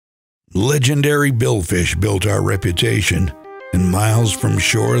Legendary billfish built our reputation, and miles from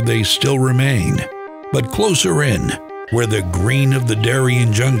shore they still remain. But closer in, where the green of the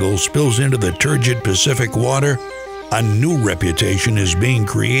Darien jungle spills into the turgid Pacific water, a new reputation is being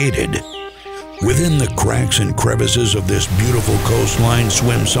created. Within the cracks and crevices of this beautiful coastline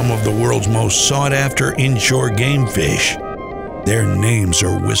swim some of the world's most sought-after inshore game fish. Their names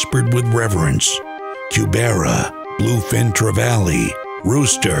are whispered with reverence: Cubera, bluefin trevally,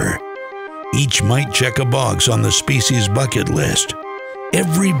 rooster. Each might check a box on the species bucket list.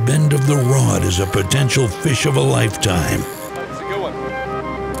 Every bend of the rod is a potential fish of a lifetime. That's a good one.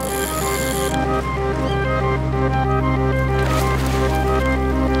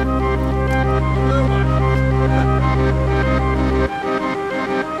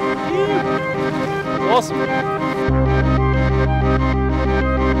 Awesome.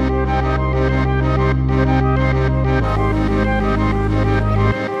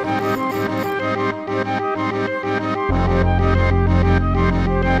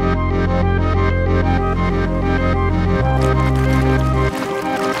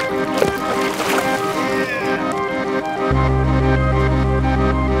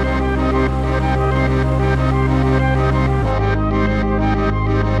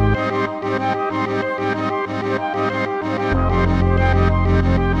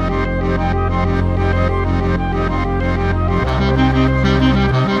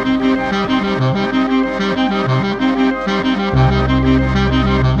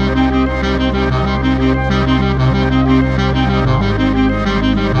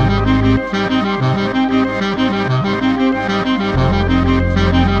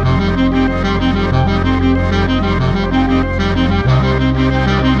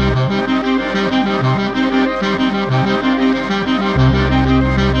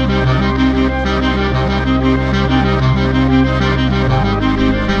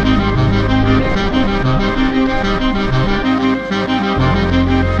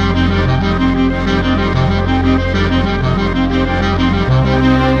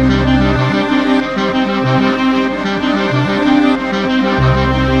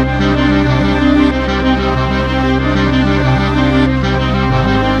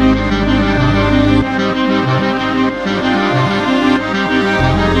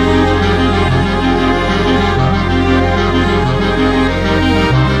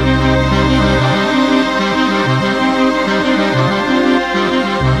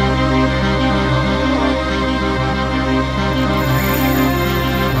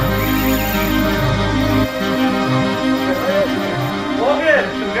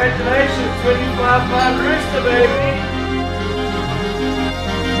 Congratulations, 25-pound rooster, baby!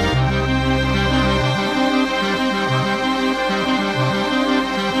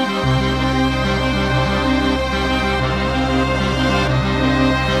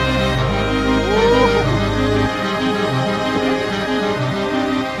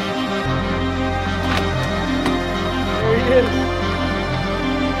 There he is!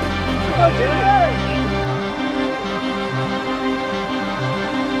 Oh, yeah.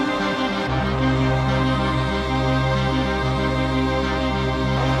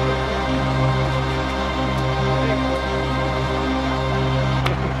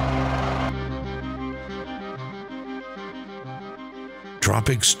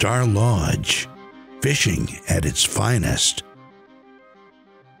 Tropic Star Lodge, fishing at its finest.